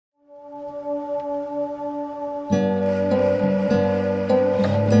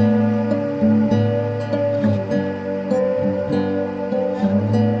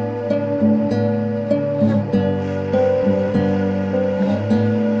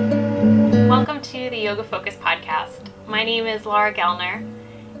welcome to the Yoga Focus podcast. My name is Laura Gellner,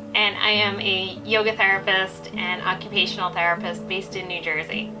 and I am a yoga therapist and occupational therapist based in New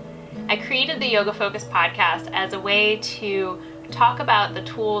Jersey. I created the Yoga Focus podcast as a way to talk about the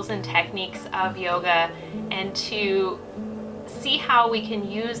tools and techniques of yoga and to see how we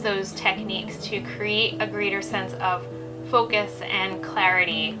can use those techniques to create a greater sense of focus and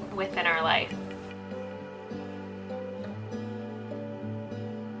clarity within our life.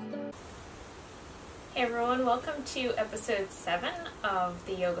 Hey everyone, welcome to episode 7 of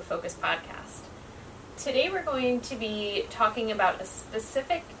the Yoga Focus podcast. Today we're going to be talking about a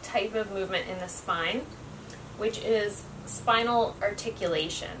specific type of movement in the spine, which is spinal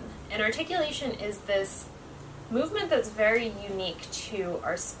articulation. And articulation is this movement that's very unique to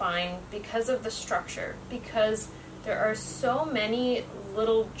our spine because of the structure, because there are so many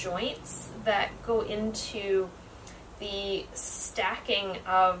little joints that go into the stacking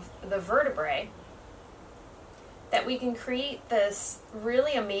of the vertebrae that we can create this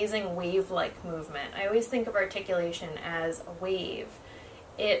really amazing wave-like movement. I always think of articulation as a wave.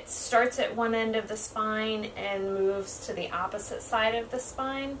 It starts at one end of the spine and moves to the opposite side of the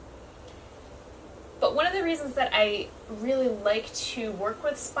spine. But one of the reasons that I really like to work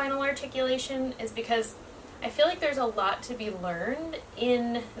with spinal articulation is because I feel like there's a lot to be learned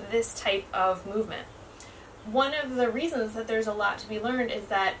in this type of movement. One of the reasons that there's a lot to be learned is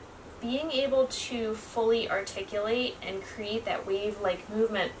that being able to fully articulate and create that wave-like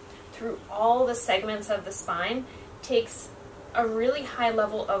movement through all the segments of the spine takes a really high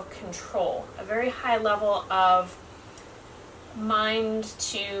level of control, a very high level of mind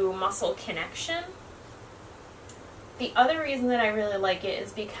to muscle connection. The other reason that I really like it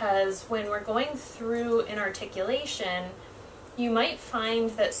is because when we're going through an articulation, you might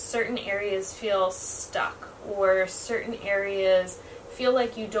find that certain areas feel stuck or certain areas feel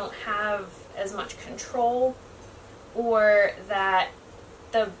like you don't have as much control, or that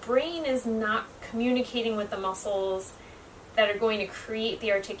the brain is not communicating with the muscles that are going to create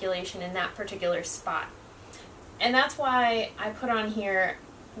the articulation in that particular spot. And that's why I put on here,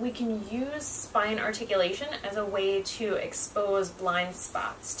 we can use spine articulation as a way to expose blind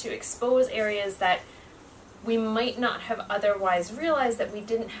spots, to expose areas that we might not have otherwise realized that we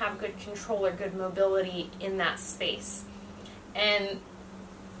didn't have good control or good mobility in that space. And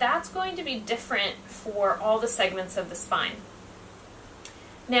that's going to be different for all the segments of the spine.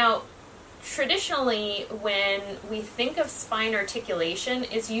 Now, traditionally, when we think of spine articulation,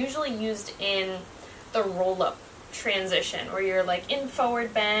 it's usually used in the roll-up transition, where you're like in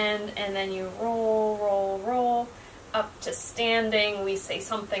forward bend, and then you roll, up to standing. We say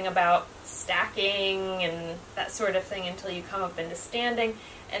something about stacking and that sort of thing until you come up into standing.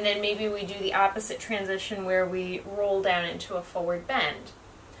 And then maybe we do the opposite transition where we roll down into a forward bend.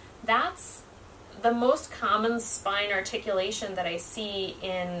 That's the most common spine articulation that I see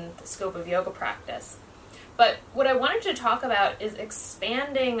in the scope of yoga practice. But what I wanted to talk about is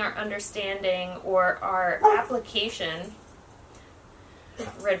expanding our understanding or our application.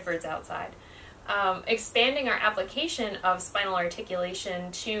 Redford's outside. Expanding our application of spinal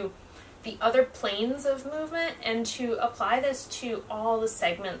articulation to the other planes of movement and to apply this to all the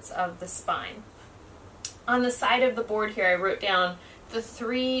segments of the spine. On the side of the board here, I wrote down the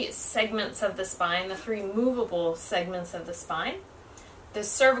 3 segments of the spine, the 3 movable segments of the spine: the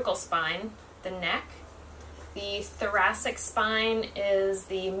cervical spine, the neck; the thoracic spine is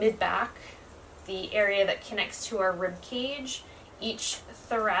the mid-back, the area that connects to our rib cage. Each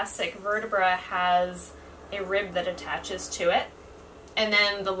thoracic vertebra has a rib that attaches to it. And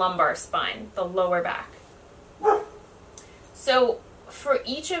then the lumbar spine, the lower back. So for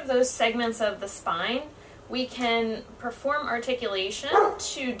each of those segments of the spine, we can perform articulation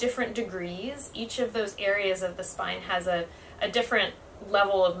to different degrees. Each of those areas of the spine has a different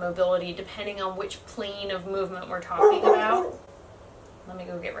level of mobility depending on which plane of movement we're talking about. Let me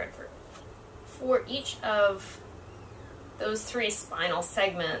go get Redford. For each of those 3 spinal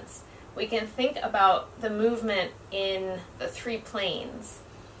segments, we can think about the movement in the 3 planes.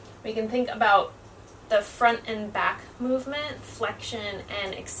 We can think about the front and back movement, flexion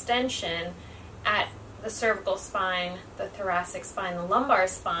and extension at the cervical spine, the thoracic spine, the lumbar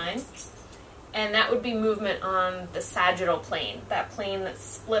spine, and that would be movement on the sagittal plane, that plane that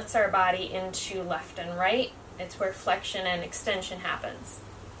splits our body into left and right. It's where flexion and extension happens.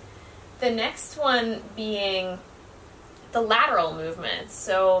 The next one being the lateral movement,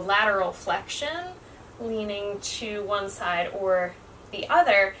 so lateral flexion, leaning to one side or the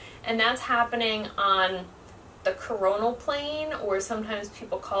other, and that's happening on the coronal plane, or sometimes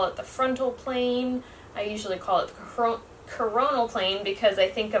people call it the frontal plane. I usually call it the coronal plane because I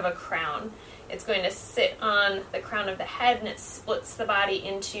think of a crown. It's going to sit on the crown of the head, and it splits the body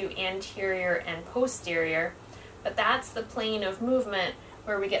into anterior and posterior. But that's the plane of movement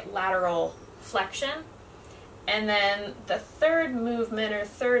where we get lateral flexion. And then the third movement, or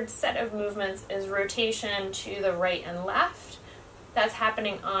third set of movements, is rotation to the right and left. That's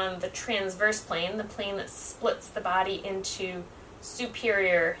happening on the transverse plane, the plane that splits the body into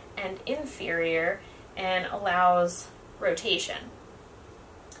superior and inferior and allows rotation.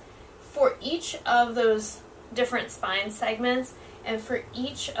 For each of those different spine segments and for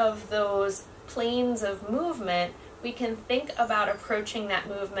each of those planes of movement, we can think about approaching that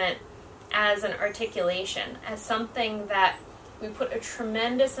movement as an articulation, as something that we put a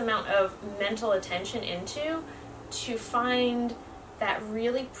tremendous amount of mental attention into to find that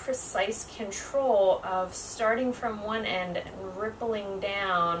really precise control of starting from one end and rippling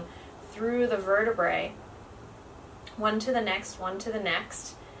down through the vertebrae, one to the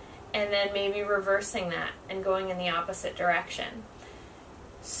next, and then maybe reversing that and going in the opposite direction.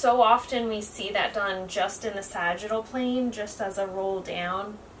 So often we see that done just in the sagittal plane, just as a roll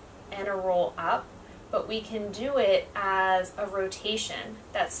down and a roll up, but we can do it as a rotation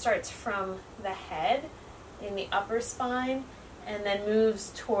that starts from the head in the upper spine and then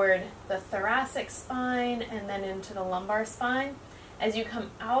moves toward the thoracic spine and then into the lumbar spine. As you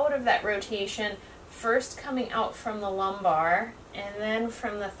come out of that rotation, first coming out from the lumbar and then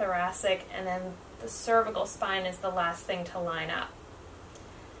from the thoracic, and then the cervical spine is the last thing to line up.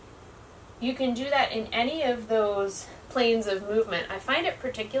 You can do that in any of those planes of movement. I find it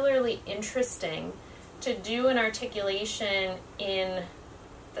particularly interesting to do an articulation in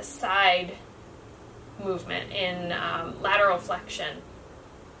the side movement, in lateral flexion.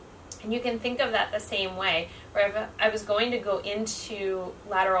 And you can think of that the same way, where if I was going to go into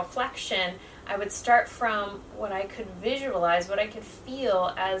lateral flexion, I would start from what I could visualize, what I could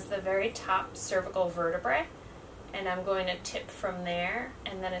feel as the very top cervical vertebrae, and I'm going to tip from there,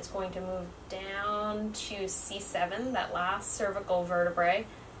 and then it's going to move down to C7, that last cervical vertebrae,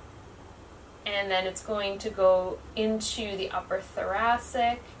 and then it's going to go into the upper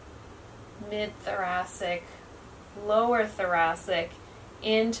thoracic, mid-thoracic, lower thoracic,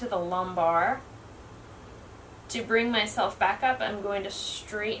 into the lumbar. To bring myself back up, I'm going to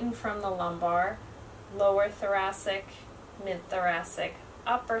straighten from the lumbar, lower thoracic, mid-thoracic,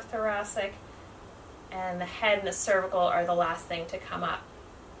 upper thoracic, and the head and the cervical are the last thing to come up.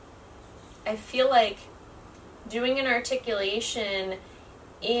 I feel like doing an articulation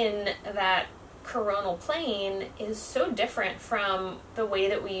in that coronal plane is so different from the way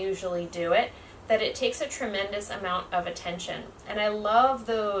that we usually do it that it takes a tremendous amount of attention. And I love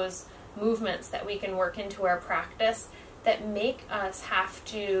those movements that we can work into our practice that make us have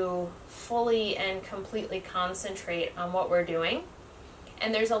to fully and completely concentrate on what we're doing.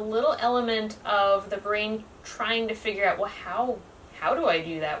 And there's a little element of the brain trying to figure out, well, how do I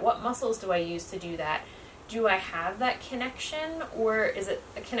do that? What muscles do I use to do that? Do I have that connection, or is it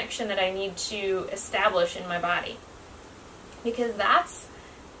a connection that I need to establish in my body? Because that's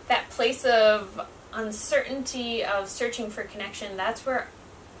that place of uncertainty, of searching for connection. That's where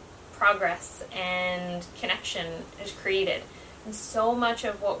progress and connection is created. And so much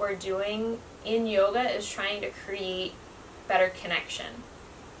of what we're doing in yoga is trying to create better connection.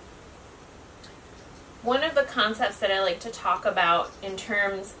 One of the concepts that I like to talk about in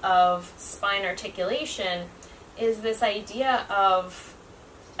terms of spine articulation is this idea of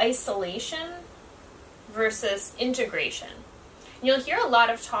isolation versus integration. You'll hear a lot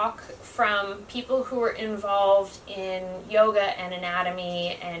of talk from people who are involved in yoga and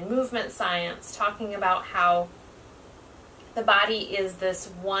anatomy and movement science, talking about how the body is this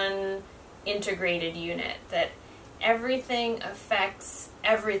one integrated unit, that everything affects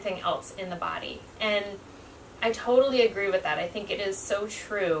everything else in the body. And I totally agree with that. I think it is so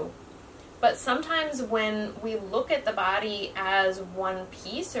true. But sometimes when we look at the body as one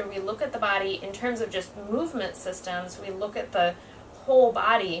piece, or we look at the body in terms of just movement systems, we look at the whole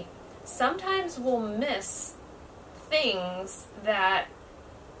body, sometimes we'll miss things that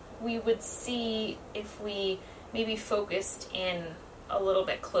we would see if we maybe focused in a little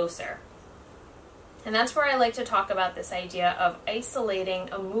bit closer. And that's where I like to talk about this idea of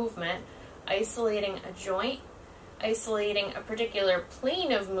isolating a movement, isolating a joint, isolating a particular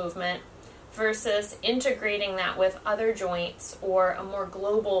plane of movement, versus integrating that with other joints or a more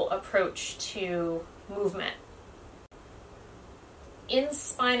global approach to movement. In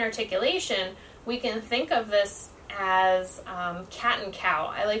spine articulation, we can think of this as cat and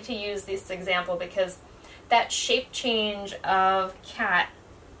cow. I like to use this example because that shape change of cat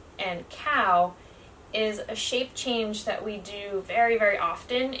and cow is a shape change that we do very, very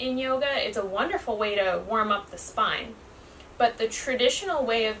often in yoga. It's a wonderful way to warm up the spine. But the traditional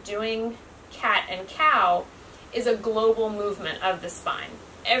way of doing cat and cow is a global movement of the spine.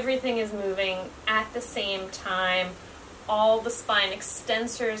 Everything is moving at the same time. All the spine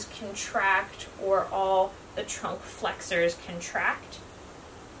extensors contract, or all the trunk flexors contract.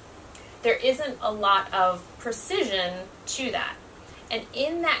 There isn't a lot of precision to that. And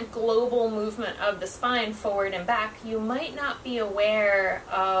in that global movement of the spine forward and back, you might not be aware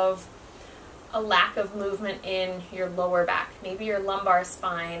of a lack of movement in your lower back. Maybe your lumbar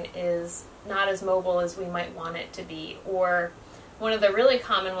spine is not as mobile as we might want it to be. Or one of the really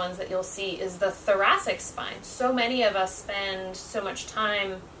common ones that you'll see is the thoracic spine. So many of us spend so much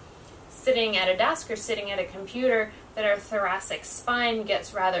time sitting at a desk or sitting at a computer that our thoracic spine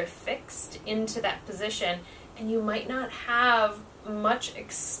gets rather fixed into that position, and you might not have much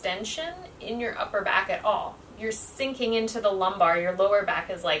extension in your upper back at all. You're sinking into the lumbar. Your lower back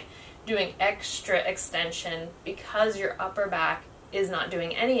is like doing extra extension because your upper back is not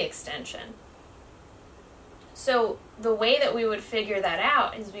doing any extension. So the way that we would figure that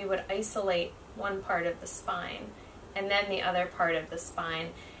out is we would isolate one part of the spine and then the other part of the spine,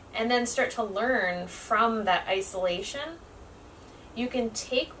 and then start to learn from that isolation. You can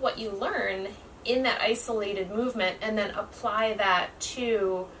take what you learn in that isolated movement and then apply that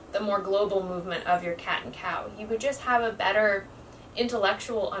to the more global movement of your cat and cow. You would just have a better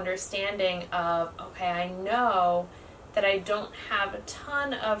intellectual understanding of, okay, I know that I don't have a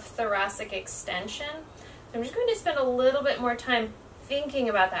ton of thoracic extension, so I'm just going to spend a little bit more time thinking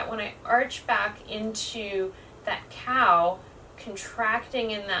about that. When I arch back into that cow,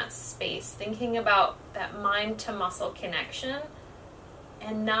 contracting in that space, thinking about that mind to muscle connection,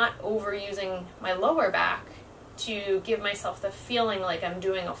 and not overusing my lower back to give myself the feeling like I'm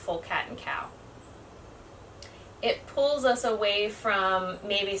doing a full cat and cow. It pulls us away from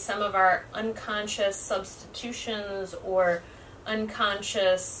maybe some of our unconscious substitutions or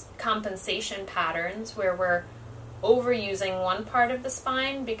unconscious compensation patterns where we're overusing one part of the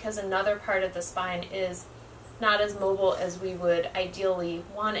spine because another part of the spine is not as mobile as we would ideally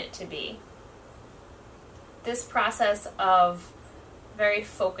want it to be. This process of very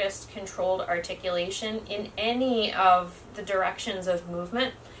focused, controlled articulation in any of the directions of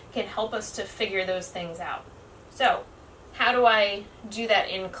movement can help us to figure those things out. So, how do I do that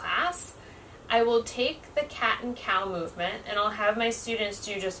in class? I will take the cat and cow movement and I'll have my students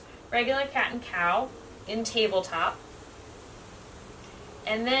do just regular cat and cow in tabletop.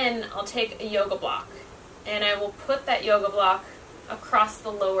 And then I'll take a yoga block and I will put that yoga block across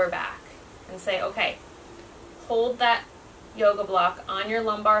the lower back and say, okay, hold that yoga block on your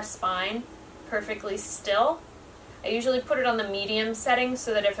lumbar spine perfectly still. I usually put it on the medium setting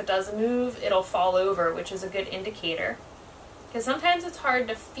so that if it does move, it'll fall over, which is a good indicator. Because sometimes it's hard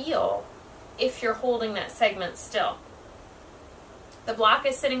to feel if you're holding that segment still. The block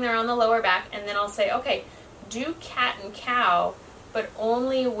is sitting there on the lower back, and then I'll say, okay, do cat and cow, but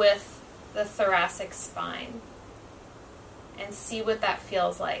only with the thoracic spine. And see what that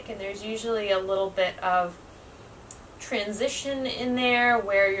feels like. And there's usually a little bit of transition in there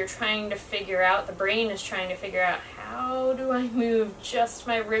where you're trying to figure out, the brain is trying to figure out, how do I move just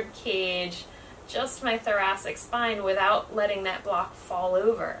my rib cage, just my thoracic spine without letting that block fall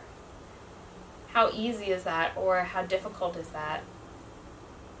over? How easy is that, or how difficult is that?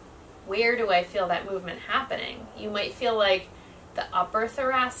 Where do I feel that movement happening? You might feel like the upper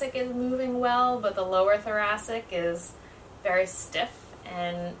thoracic is moving well, but the lower thoracic is very stiff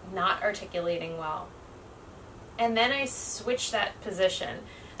and not articulating well. And then I switch that position.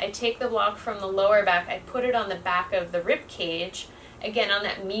 I take the block from the lower back, I put it on the back of the rib cage, again on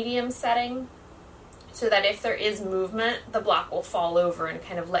that medium setting, so that if there is movement, the block will fall over and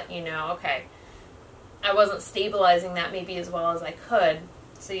kind of let you know, okay, I wasn't stabilizing that maybe as well as I could.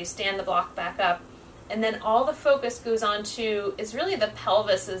 So you stand the block back up, and then all the focus goes on to, is really the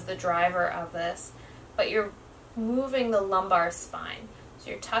pelvis is the driver of this, but you're moving the lumbar spine.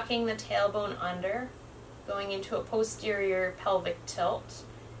 So you're tucking the tailbone under, going into a posterior pelvic tilt,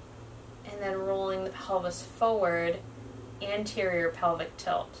 and then rolling the pelvis forward, anterior pelvic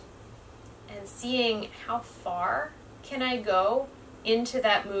tilt. And seeing how far can I go into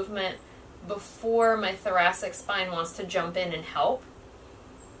that movement before my thoracic spine wants to jump in and help.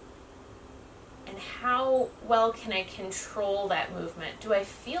 And how well can I control that movement? Do I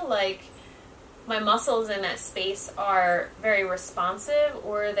feel like my muscles in that space are very responsive,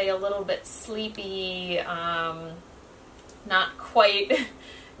 or are they a little bit sleepy, not quite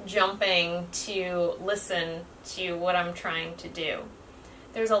jumping to listen to what I'm trying to do?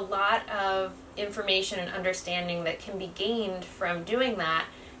 There's a lot of information and understanding that can be gained from doing that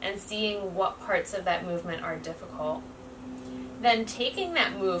and seeing what parts of that movement are difficult. Then taking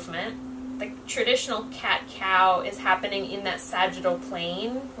that movement, the traditional cat-cow is happening in that sagittal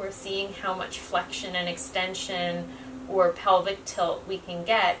plane. We're seeing how much flexion and extension or pelvic tilt we can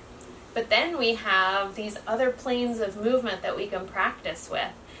get. But then we have these other planes of movement that we can practice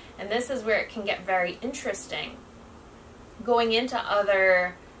with. And this is where it can get very interesting. Going into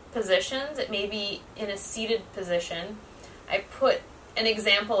other positions, it may be in a seated position. I put an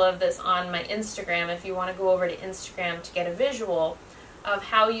example of this on my Instagram if you want to go over to Instagram to get a visual of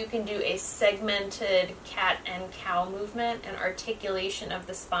how you can do a segmented cat and cow movement and articulation of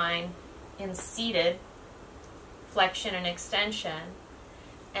the spine in seated, flexion and extension,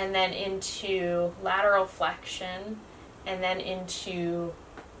 and then into lateral flexion, and then into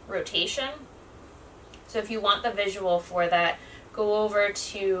rotation. So if you want the visual for that, go over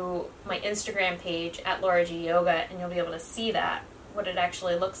to my Instagram page at Laura G Yoga and you'll be able to see that, what it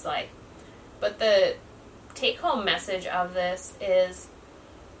actually looks like. But the take-home message of this is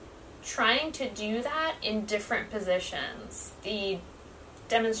trying to do that in different positions. The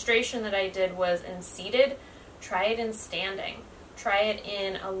demonstration that I did was in seated. Try it in standing. Try it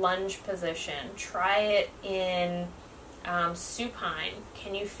in a lunge position. Try it in supine.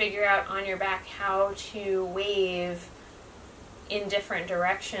 Can you figure out on your back how to wave in different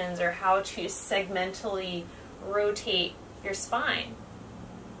directions or how to segmentally rotate your spine?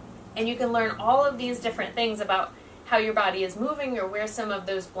 And you can learn all of these different things about how your body is moving or where some of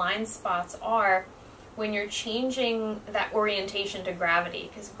those blind spots are when you're changing that orientation to gravity,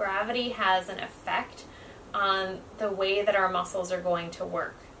 because gravity has an effect on the way that our muscles are going to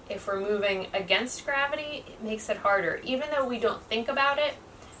work. If we're moving against gravity, it makes it harder, even though we don't think about it,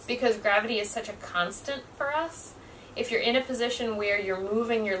 because gravity is such a constant for us. If you're in a position where you're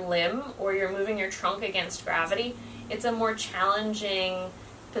moving your limb or you're moving your trunk against gravity, it's a more challenging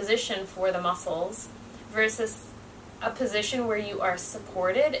position for the muscles versus a position where you are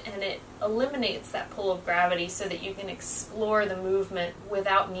supported, and it eliminates that pull of gravity so that you can explore the movement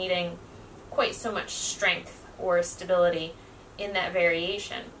without needing quite so much strength or stability in that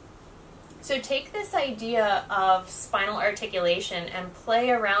variation. So take this idea of spinal articulation and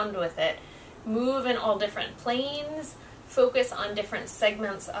play around with it. Move in all different planes, focus on different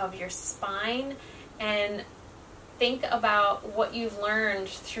segments of your spine, and think about what you've learned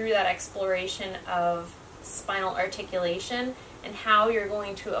through that exploration of spinal articulation and how you're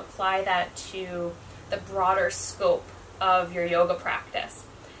going to apply that to the broader scope of your yoga practice.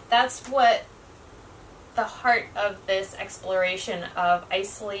 That's what the heart of this exploration of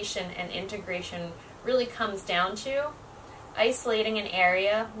isolation and integration really comes down to. Isolating an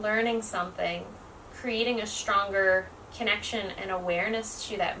area, learning something, creating a stronger connection and awareness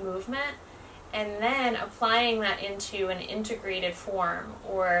to that movement, and then applying that into an integrated form,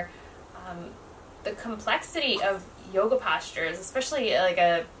 or the complexity of yoga postures, especially like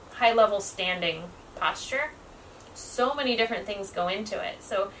a high-level standing posture. So many different things go into it.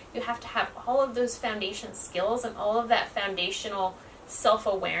 So you have to have all of those foundation skills and all of that foundational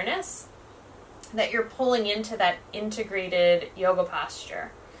self-awareness that you're pulling into that integrated yoga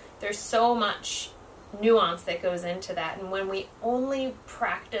posture. There's so much nuance that goes into that. And when we only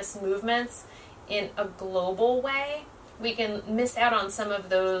practice movements in a global way, we can miss out on some of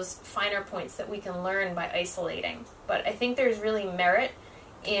those finer points that we can learn by isolating. But I think there's really merit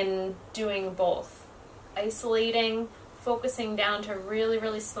in doing both. Isolating, focusing down to really,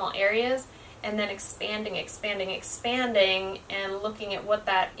 really small areas, and then expanding, and looking at what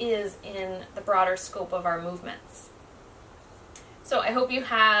that is in the broader scope of our movements. So I hope you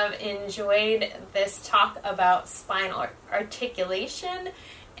have enjoyed this talk about spinal articulation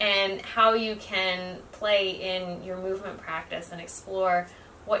and how you can play in your movement practice and explore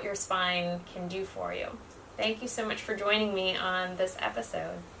what your spine can do for you. Thank you so much for joining me on this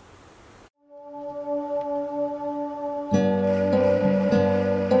episode.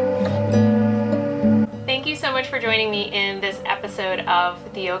 Thank you so much for joining me in this episode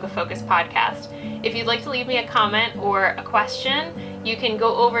of the Yoga Focus podcast. If you'd like to leave me a comment or a question, you can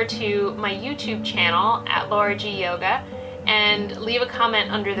go over to my YouTube channel at Laura G Yoga and leave a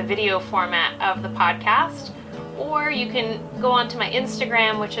comment under the video format of the podcast, or you can go onto my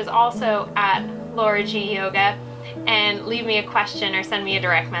Instagram, which is also at Laura G Yoga, and leave me a question or send me a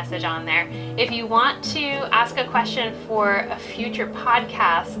direct message on there. If you want to ask a question for a future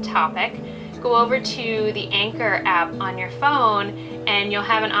podcast topic, go over to the Anchor app on your phone and you'll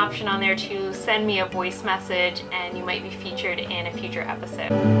have an option on there to send me a voice message, and you might be featured in a future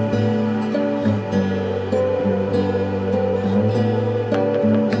episode.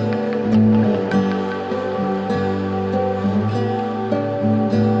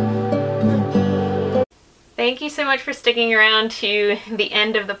 Thank you so much for sticking around to the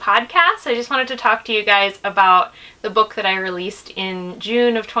end of the podcast. I just wanted to talk to you guys about the book that I released in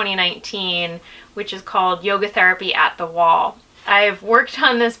June of 2019, which is called Yoga Therapy at the Wall. I've worked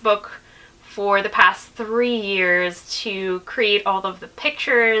on this book for the past 3 years to create all of the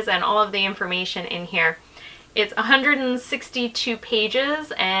pictures and all of the information in here. It's 162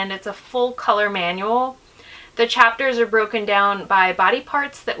 pages and it's a full color manual. The chapters are broken down by body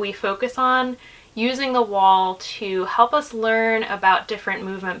parts that we focus on, using the wall to help us learn about different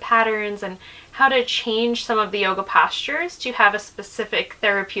movement patterns and how to change some of the yoga postures to have a specific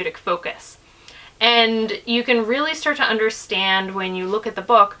therapeutic focus. And you can really start to understand when you look at the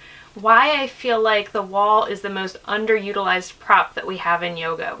book why I feel like the wall is the most underutilized prop that we have in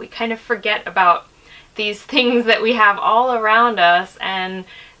yoga. We kind of forget about these things that we have all around us and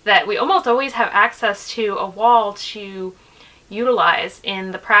that we almost always have access to a wall to utilize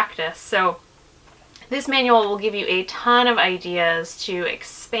in the practice. So this manual will give you a ton of ideas to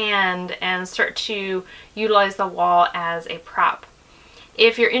expand and start to utilize the wall as a prop.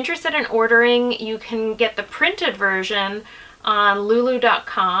 If you're interested in ordering, you can get the printed version on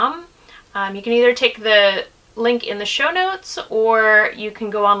lulu.com. You can either take the link in the show notes or you can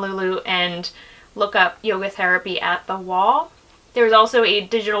go on Lulu and look up Yoga Therapy at the Wall. There's also a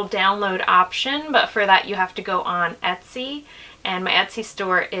digital download option, but for that you have to go on Etsy. And my Etsy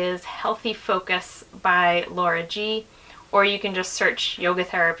store is Healthy Focus by Laura G. Or you can just search Yoga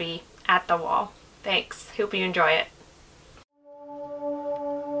Therapy at the Wall. Thanks. Hope you enjoy it.